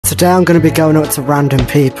Today I'm going to be going up to random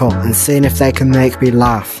people and seeing if they can make me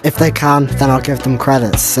laugh. If they can, then I'll give them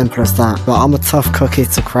credits, simple as that. But I'm a tough cookie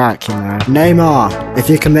to crack, you know. Neymar, if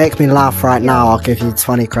you can make me laugh right now, I'll give you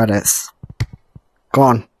 20 credits. Go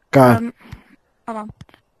on, go. Hold on.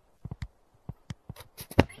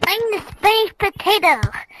 I'm the space potato.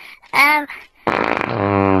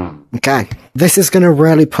 Okay, this is going to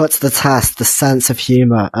really put to the test the sense of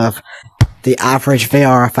humour of the average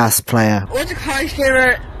vrfs player. What's your current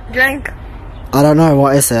favorite drink? I don't know,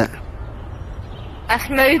 what is it? A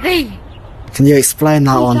smoothie. Can you explain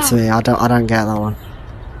that one to me? I don't get that one.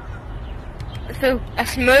 So, a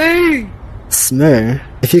smooth. Smooth?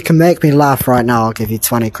 If you can make me laugh right now, I'll give you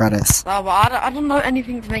 20 credits. Oh, but I don't know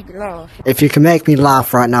anything to make you laugh. If you can make me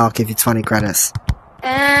laugh right now, I'll give you 20 credits.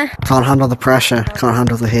 Can't handle the pressure, can't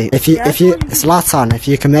handle the heat. Zlatan, if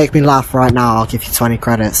you can make me laugh right now, I'll give you 20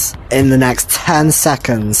 credits. In the next 10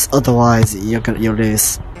 seconds, otherwise you'll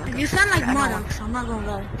lose. You sound like Maddox, I'm not gonna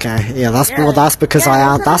lie. Okay, yeah, that's because I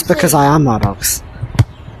am Maddox.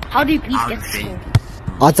 How do you beat get scored?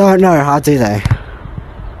 I don't know, how do they?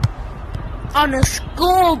 On a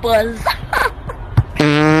school bus.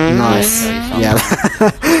 Nice. Yeah.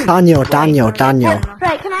 Daniel.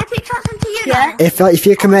 Right, can I take something to you now? If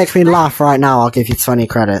you can make me laugh right now, I'll give you 20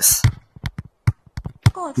 credits.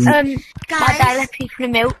 Guys. My dad left me for the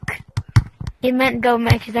milk. He meant to go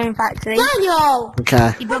make his own factory. Daniel!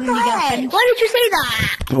 Okay. He brought me the girlfriend. Why did you say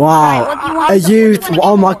that? Wow. What do you want? Are you?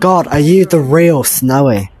 Oh my God. Are you the real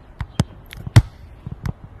Snowy?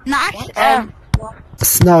 Nah,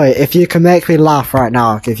 Snowy, if you can make me laugh right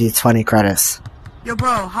now, I'll give you 20 credits. Yo,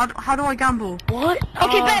 bro, how do I gamble? What?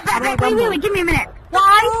 okay, wait, give me a minute.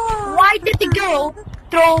 Why did the girl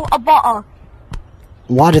throw a bottle?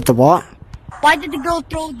 Why did the what? Why did the girl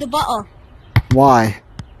throw the bottle? Why?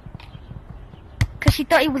 Because she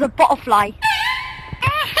thought it was a butterfly.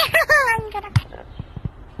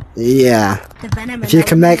 Yeah. If you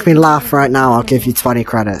can make me laugh right now, I'll give you 20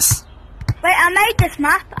 credits. Wait, I made this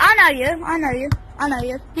map. I know you.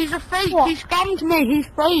 He's a fake. He scammed me. He's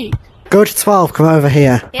fake. Go to 12, come over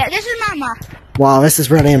here. Yeah, this is my map. Wow, this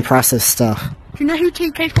is really impressive stuff. Do you know who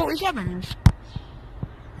TK47 is?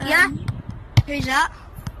 Yeah? Who's that?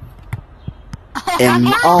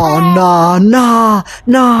 Oh, no.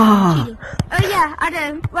 Oh yeah, I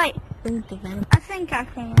do. Wait. I think I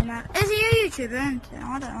can remember. Is he a YouTuber, isn't he?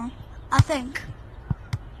 I don't know. I think.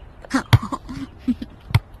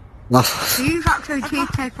 He's actually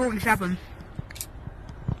TK47.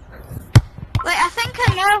 Wait, I think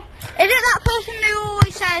I know. Is it that person who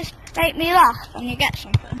always says, make me laugh and you get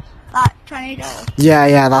something? Like $20?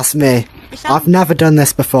 Yeah, that's me. I've never done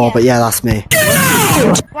this before, but yeah, that's me.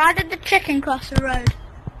 Why did the chicken cross the road?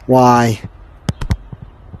 Why?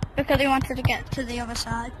 Because he wanted to get to the other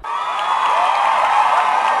side.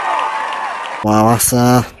 Wow,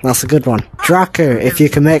 that's a good one. Draco, if you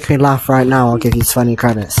can make me laugh right now, I'll give you 20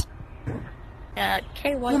 credits.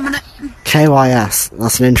 KYS,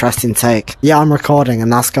 that's an interesting take. Yeah, I'm recording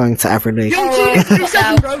and that's going to every league.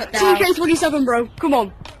 TK47, bro. TK47, bro. Come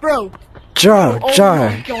on, bro. Joe,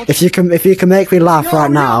 if you can make me laugh right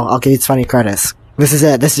now, I'll give you 20 credits. This is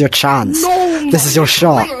it, this is your chance. This is your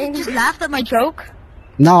shot. You just laughed at my joke?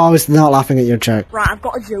 No, I was not laughing at your joke. Right, I've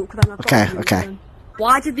got a joke then. Okay.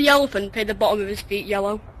 Why did the elephant paint the bottom of his feet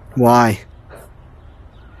yellow? Why?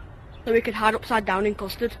 So he could hide upside down in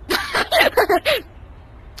custard. Did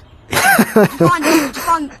you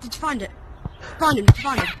find it?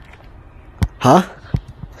 Huh?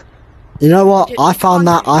 You know what? I found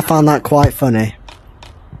that quite funny.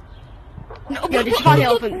 No, did you find the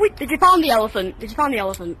elephant? Did you find the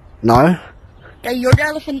elephant? No? Yeah, you're the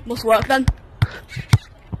elephant. Must work then.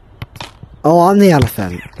 Oh, I'm the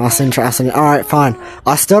elephant. That's interesting. Alright, fine.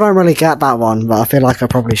 I still don't really get that one, but I feel like I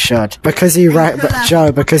probably should. Because you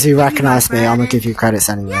recognise me, I'm gonna give you credits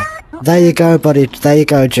anyway. There you go, buddy. There you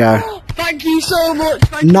go, Joe. Thank you so much.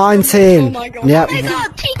 19. Oh my God. Yep. Oh my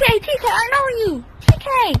God, TK, I know you.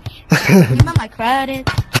 TK. Give me my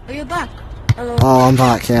credits. Are you back? Oh, I'm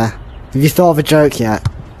back, yeah. Have you thought of a joke yet?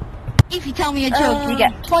 If you tell me a joke, you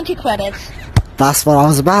get 20 credits. That's what I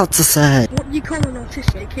was about to say. What do you call an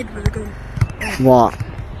autistic kid with a gun? What?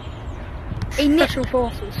 Special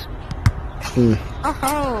forces.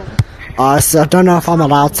 Oh. I don't know if I'm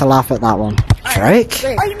allowed to laugh at that one. Drake?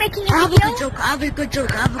 Are you making a I have a video? good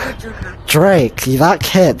joke now. Drake, that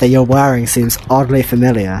kit that you're wearing seems oddly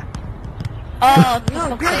familiar. Oh,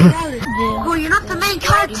 No, well, you're not the main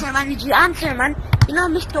character, man. Did you answer, man? You're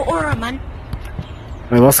not Mr. Aura, man.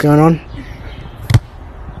 Wait, what's going on?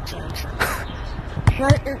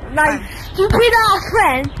 My stupid ass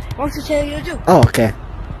friend wants to tell you a joke. Oh, okay.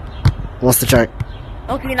 What's the joke?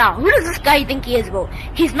 Okay, now, who does this guy think he is, bro?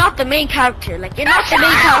 He's not the main character. Like, you're not the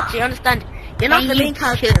main character, you understand? You're not the main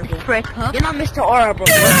character, prick, huh? You're not Mr. Aura, bro.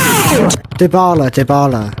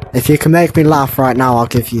 Dybala. If you can make me laugh right now, I'll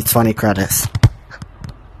give you 20 credits.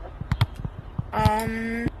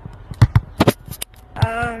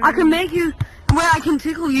 I can make you. Wait, I can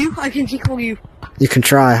tickle you. I can tickle you. You can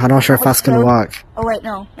try. I'm not sure if that's gonna work. Oh wait,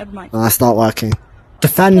 no, never mind. No, that's not working.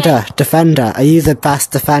 Defender. Are you the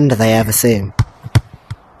best defender they ever seen?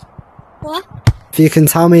 What? If you can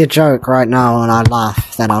tell me a joke right now and I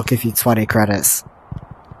laugh, then I'll give you 20 credits.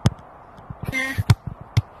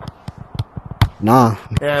 Nah.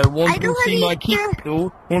 Want to see my kick,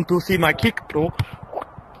 bro? Want to see my kick, bro?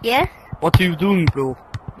 Yes? What are you doing, bro?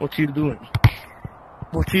 What are you doing?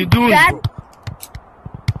 What are you doing, Dad? bro?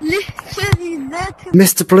 Literally there to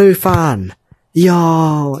Mr. Blue Fan!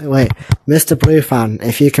 Yo! Wait, Mr. Blue Fan,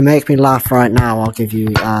 if you can make me laugh right now, I'll give you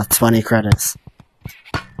 20 credits.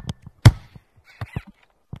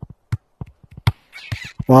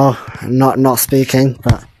 Well, not speaking,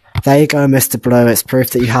 but there you go, Mr. Blue, it's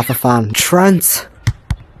proof that you have a fan. Trent!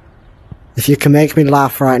 If you can make me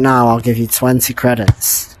laugh right now, I'll give you 20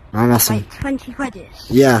 credits. I'm messing. Like 20 credits.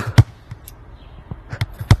 Yeah.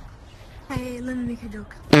 Hey, let me make a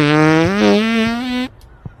joke.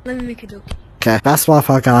 Let me make a joke. Okay, best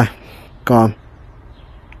Wi-Fi guy. Go on.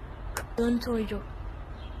 One toy joke.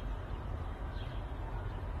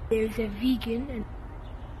 There's a vegan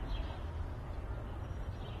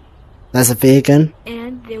There's a vegan.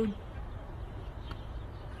 and there would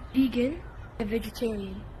vegan, a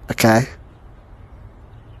vegetarian. Okay.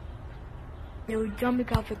 They were jumping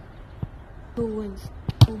off a who wins,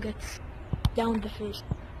 who gets down the first.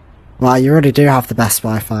 Well, you already do have the best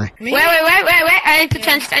Wi-Fi. Wait, I need to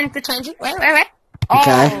change it. Wait.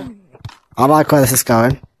 Okay. I like where this is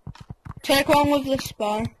going. Take one with this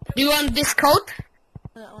bar. Do you want this coat?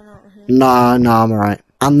 No, I'm alright.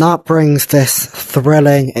 And that brings this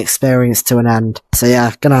thrilling experience to an end. So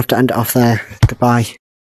yeah, gonna have to end it off there. Goodbye.